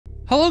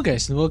Hello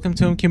guys and welcome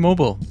to MK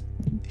Mobile.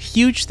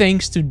 Huge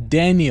thanks to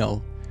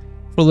Daniel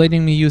for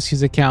letting me use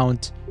his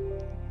account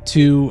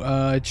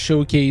to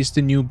showcase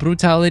the new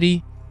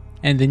Brutality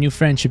and the new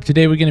Friendship.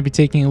 Today we're going to be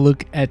taking a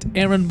look at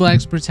Aaron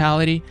Black's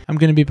Brutality. I'm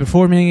going to be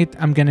performing it.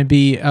 I'm going to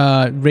be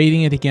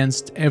rating it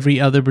against every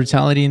other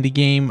Brutality in the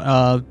game.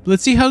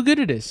 Let's see how good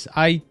it is.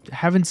 I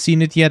haven't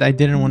seen it yet. I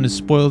didn't want to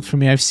spoil it for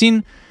me. I've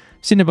seen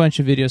a bunch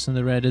of videos on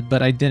the Reddit,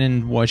 but I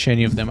didn't watch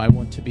any of them. I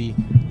want to be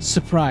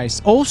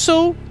surprised.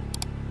 Also,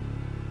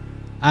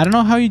 I don't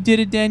know how you did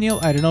it, Daniel.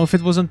 I don't know if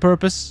it was on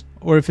purpose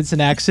or if it's an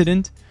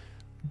accident,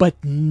 but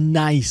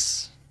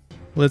nice.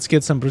 Let's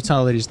get some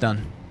brutalities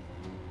done.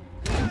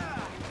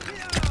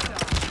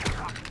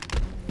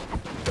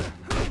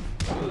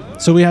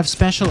 So we have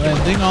special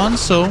ending on,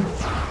 so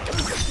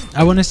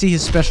I want to see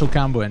his special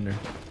combo ender.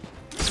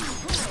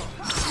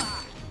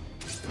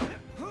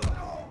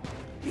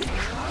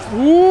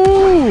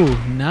 Ooh,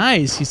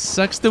 nice. He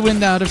sucks the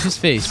wind out of his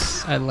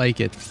face. I like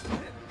it.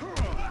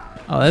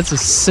 Oh, that's a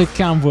sick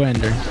combo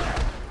ender.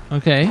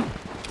 Okay.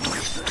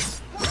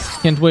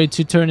 Can't wait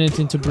to turn it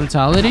into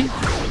Brutality.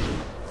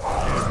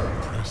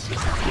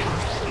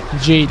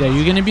 Jade, are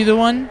you gonna be the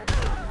one?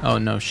 Oh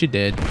no, she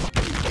did.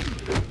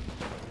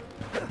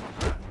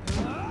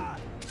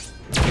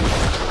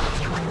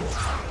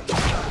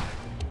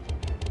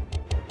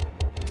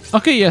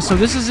 Okay, yeah, so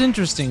this is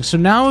interesting. So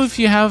now if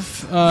you have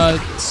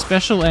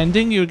special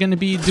ending, you're gonna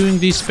be doing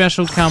these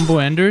special combo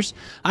enders.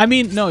 I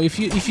mean, no, if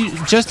you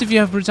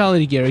have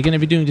Brutality gear, you're gonna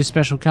be doing these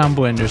special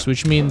combo enders,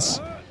 which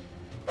means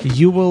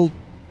you will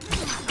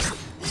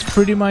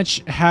pretty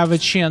much have a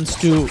chance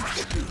to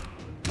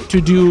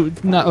do,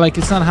 not like,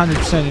 it's not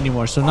 100%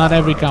 anymore, so not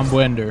every combo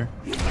ender.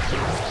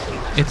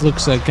 It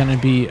looks like gonna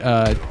be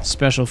a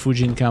special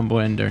Fujin combo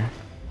ender.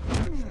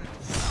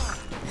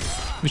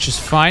 Which is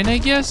fine, I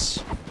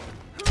guess.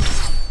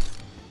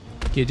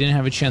 Okay, didn't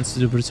have a chance to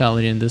do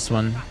Brutality in this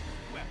one.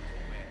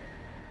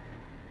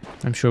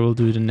 I'm sure we'll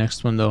do the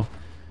next one though.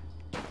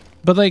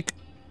 But like,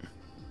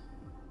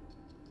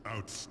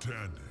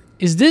 outstanding.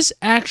 Is this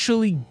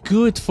actually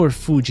good for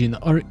Fujin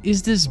or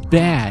is this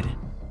bad?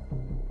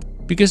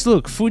 Because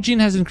look, Fujin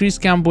has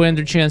increased combo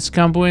ender chance.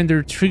 Combo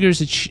ender triggers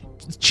a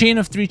chain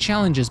of 3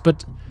 challenges,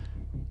 but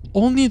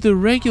only the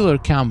regular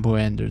combo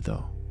ender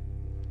though.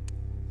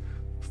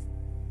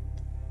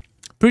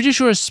 Pretty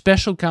sure a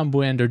special combo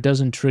ender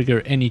doesn't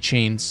trigger any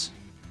chains,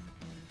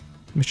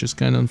 which is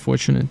kind of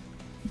unfortunate.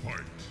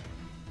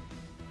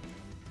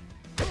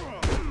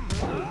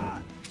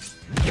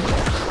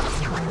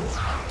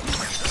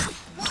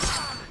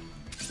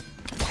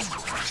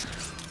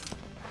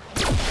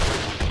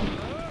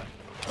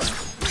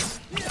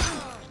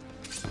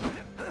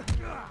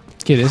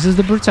 Okay, this is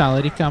the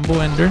Brutality combo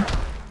ender.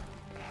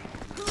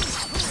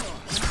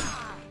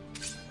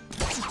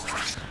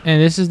 And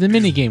this is the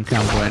minigame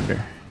combo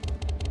ender.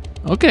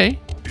 Okay.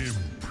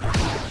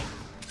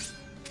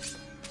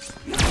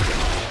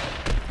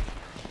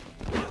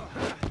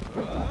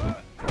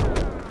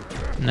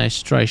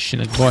 Nice try,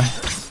 Chinook boy.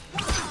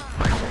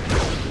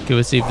 Okay,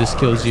 let's see if this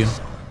kills you.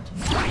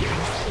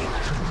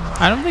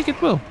 I don't think it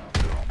will.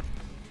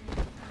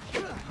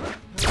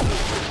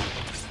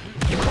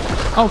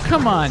 Oh,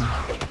 come on.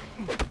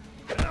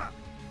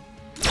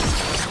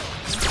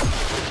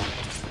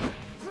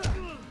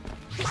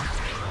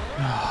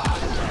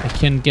 I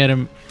can't get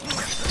him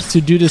to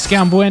do this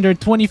combo ender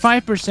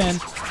 25%.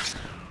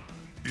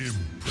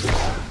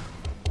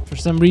 For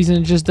some reason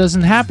it just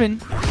doesn't happen.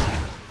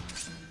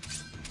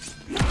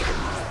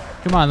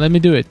 Come on, let me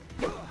do it.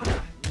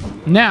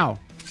 Now!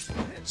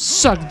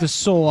 Suck the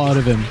soul out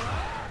of him.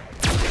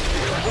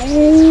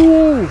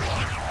 Ooh!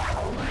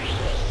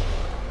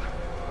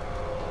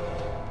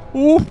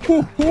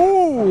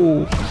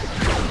 Ooh!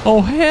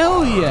 Oh,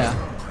 hell yeah!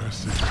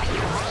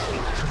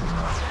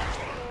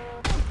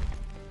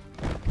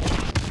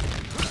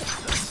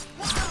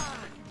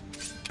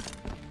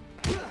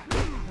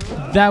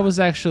 That was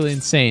actually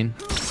insane.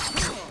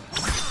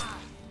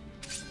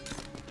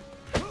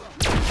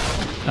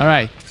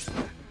 Alright.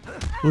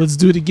 Let's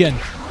do it again.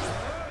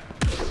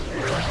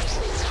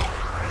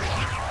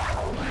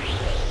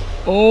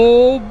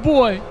 Oh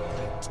boy.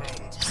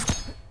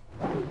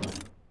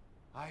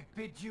 I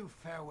bid you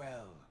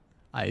farewell.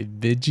 I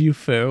bid you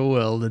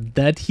farewell.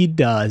 That he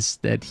does.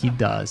 That he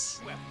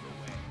does.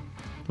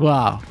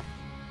 Wow.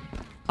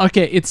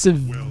 Okay, it's a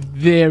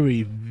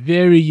very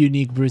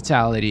unique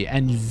Brutality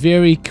and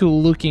very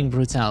cool looking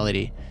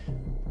Brutality.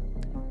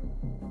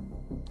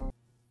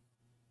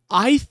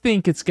 I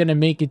think it's gonna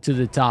make it to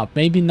the top.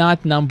 Maybe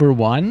not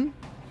 #1,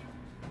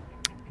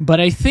 but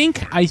I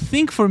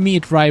think for me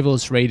it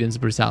rivals Raiden's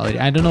Brutality.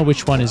 I don't know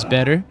which one is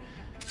better,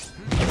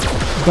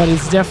 but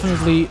it's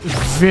definitely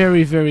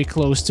very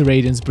close to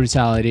Raiden's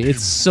Brutality.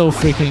 It's so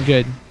freaking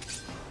good.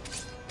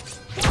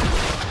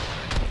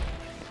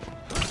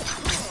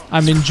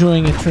 I'm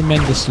enjoying it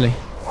tremendously.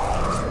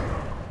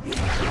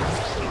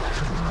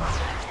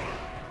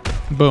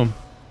 Boom.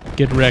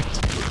 Get wrecked.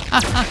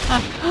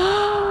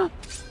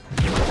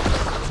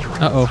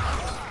 Uh-oh.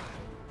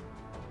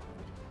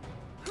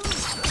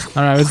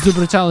 Alright, let's do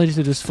brutality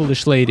to this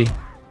foolish lady.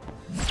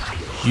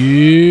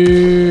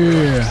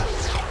 Yeah!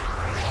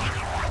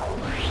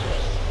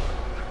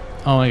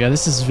 Oh my god,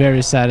 this is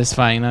very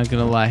satisfying, not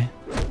gonna lie.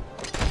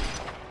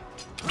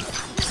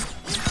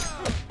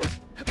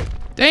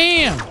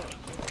 Damn!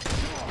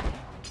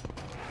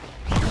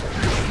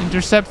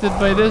 Intercepted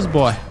by this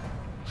boy.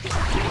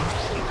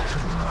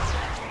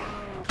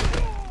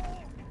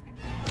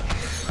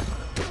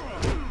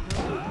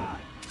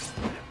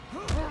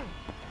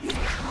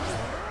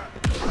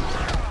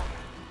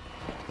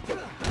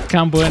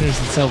 Combo enters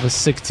itself is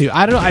sick too.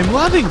 I'm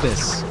loving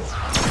this.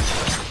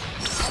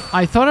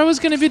 I thought I was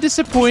gonna be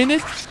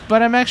disappointed,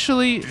 but I'm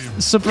actually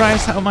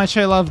surprised how much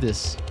I love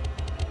this.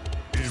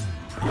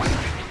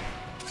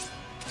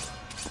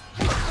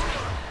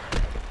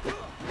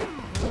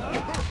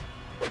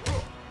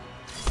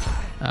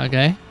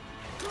 Okay.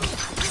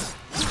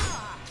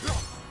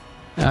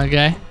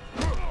 Okay.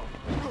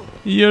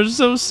 You're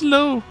so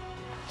slow.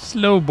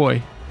 Slow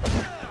boy.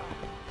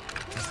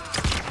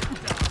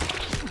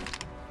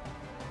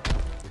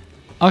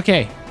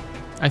 Okay.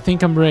 I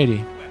think I'm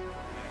ready.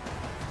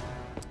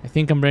 I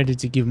think I'm ready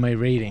to give my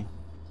rating.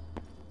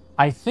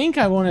 I think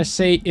I want to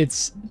say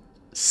it's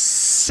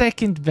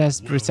second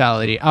best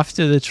brutality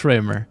after the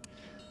Tremor.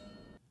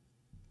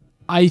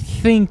 I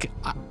think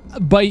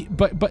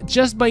but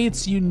just by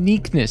its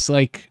uniqueness,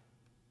 like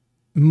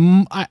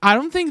I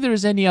don't think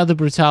there's any other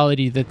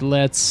brutality that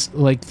lets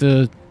like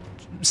the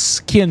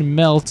skin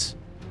melt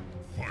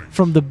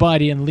from the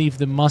body and leave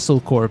the muscle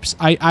corpse.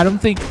 I don't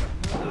think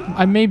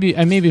I may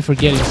be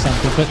forgetting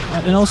something, but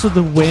and also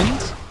the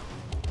wind.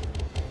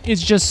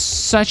 It's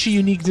just such a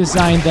unique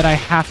design that I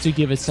have to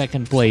give it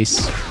second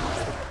place.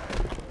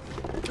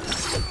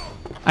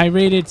 I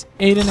rate it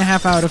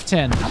 8.5 out of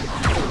 10,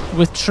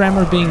 with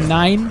Tremor being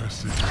 9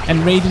 and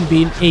Raiden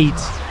being 8.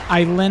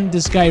 I land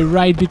this guy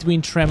right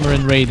between Tremor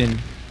and Raiden.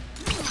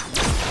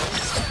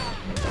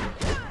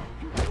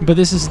 But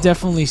this is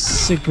definitely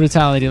sick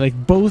brutality. Like,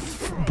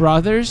 both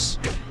brothers,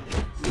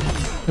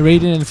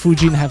 Raiden and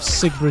Fujin, have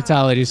sick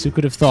brutalities. Who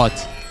could have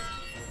thought?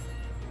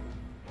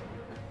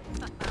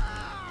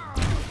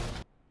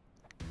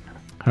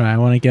 Alright, I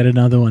want to get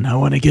another one. I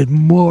want to get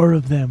more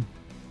of them.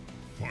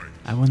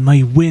 I want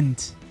my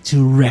wind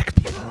to wreck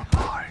people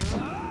apart.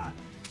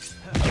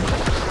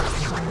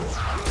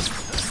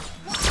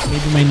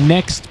 Maybe my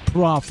next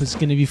prop is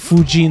going to be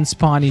Fujin's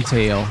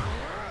ponytail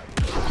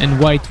and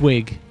white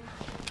wig.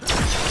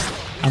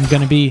 I'm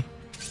going to be...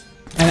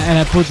 And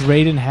I put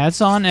Raiden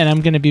hats on, and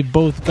I'm going to be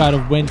both God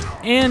of Wind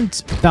and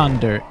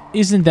Thunder.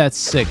 Isn't that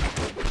sick?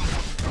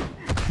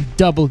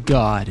 Double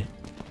God.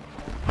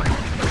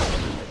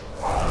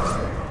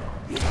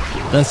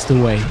 That's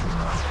the way.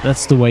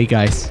 That's the way,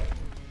 guys.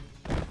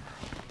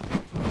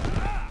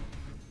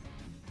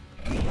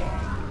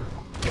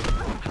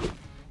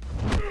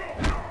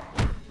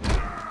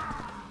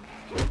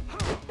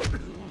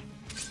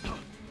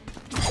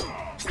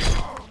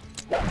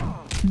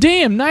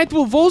 Damn,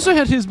 Nightwolf also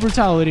had his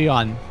brutality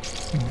on.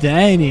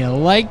 Daniel,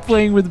 like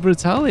playing with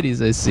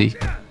brutalities, I see.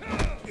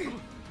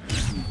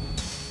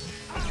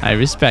 I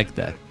respect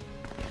that.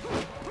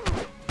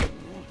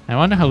 I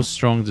wonder how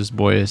strong this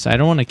boy is. I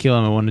don't want to kill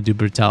him. I want to do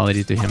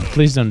brutality to him.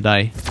 Please don't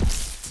die.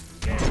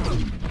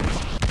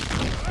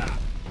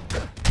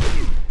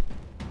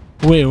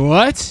 Wait,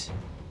 what?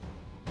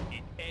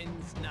 It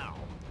ends now.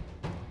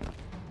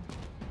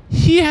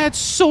 He had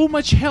so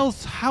much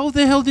health. How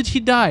the hell did he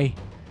die?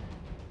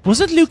 Was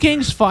it Liu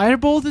Kang's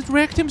fireball that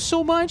wrecked him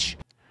so much?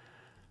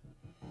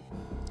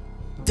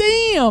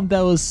 Damn,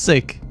 that was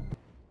sick.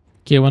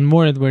 Okay, one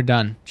more and we're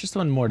done. Just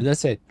one more.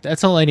 That's it.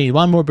 That's all I need.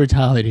 One more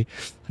brutality.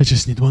 I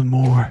just need one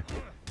more.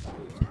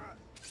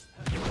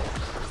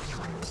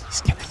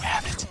 Please, can I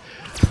have it?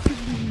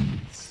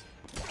 Please.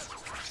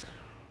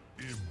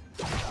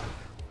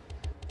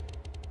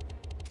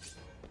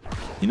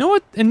 You know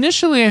what?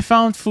 Initially, I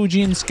found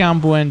Fujin's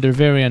combo ender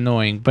very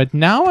annoying, but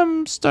now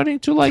I'm starting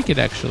to like it,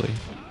 actually.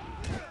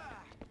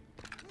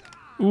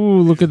 Ooh,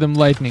 look at them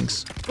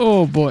lightnings.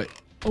 Oh, boy.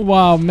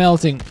 Wow,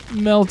 melting.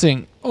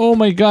 Melting. Oh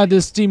my god,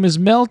 this team is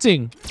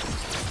melting.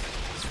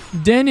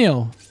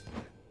 Daniel.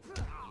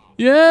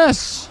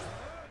 Yes.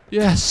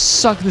 Yes,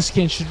 suck this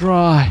Kenshi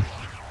dry.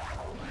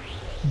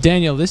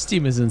 Daniel, this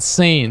team is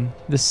insane.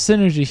 The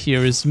synergy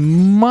here is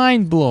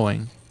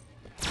mind-blowing.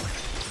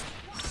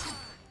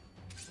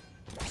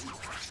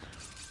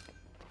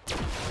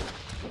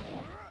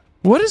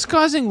 What is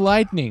causing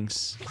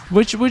lightnings?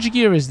 Which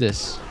gear is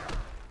this?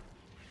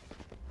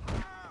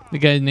 The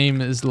guy's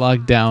name is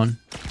locked down.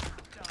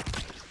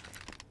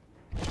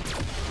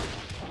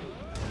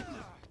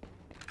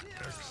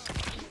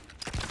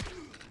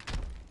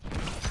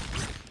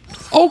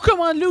 Oh,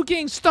 come on, Liu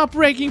Kang, stop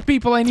wrecking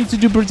people. I need to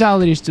do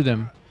brutalities to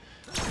them.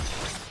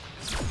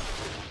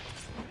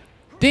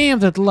 Damn,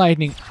 that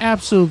lightning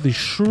absolutely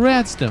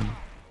shreds them.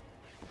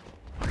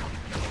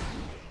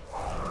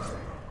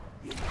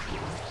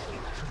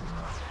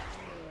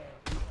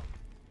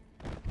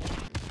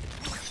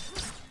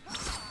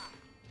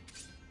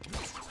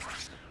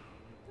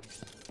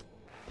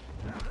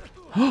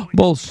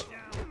 Balls.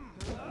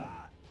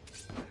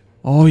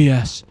 Oh,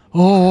 yes.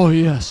 Oh,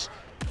 yes.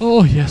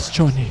 Oh, yes,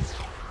 Johnny.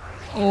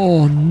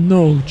 Oh,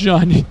 no,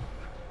 Johnny.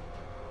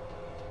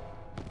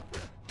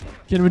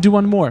 Can we do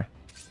one more?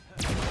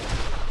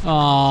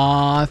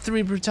 Ah,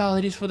 3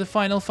 brutalities for the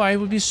final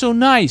 5 would be so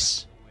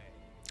nice.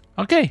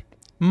 Okay.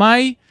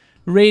 My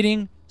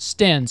rating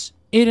stands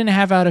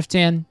 8.5 out of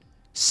 10.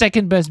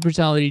 Second best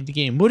brutality in the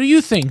game. What do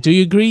you think? Do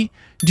you agree?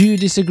 Do you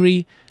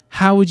disagree?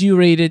 How would you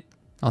rate it?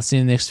 I'll see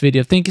you in the next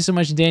video. Thank you so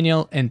much,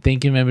 Daniel. And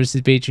thank you, members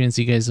of the Patreon.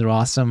 You guys are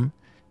awesome.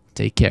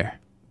 Take care.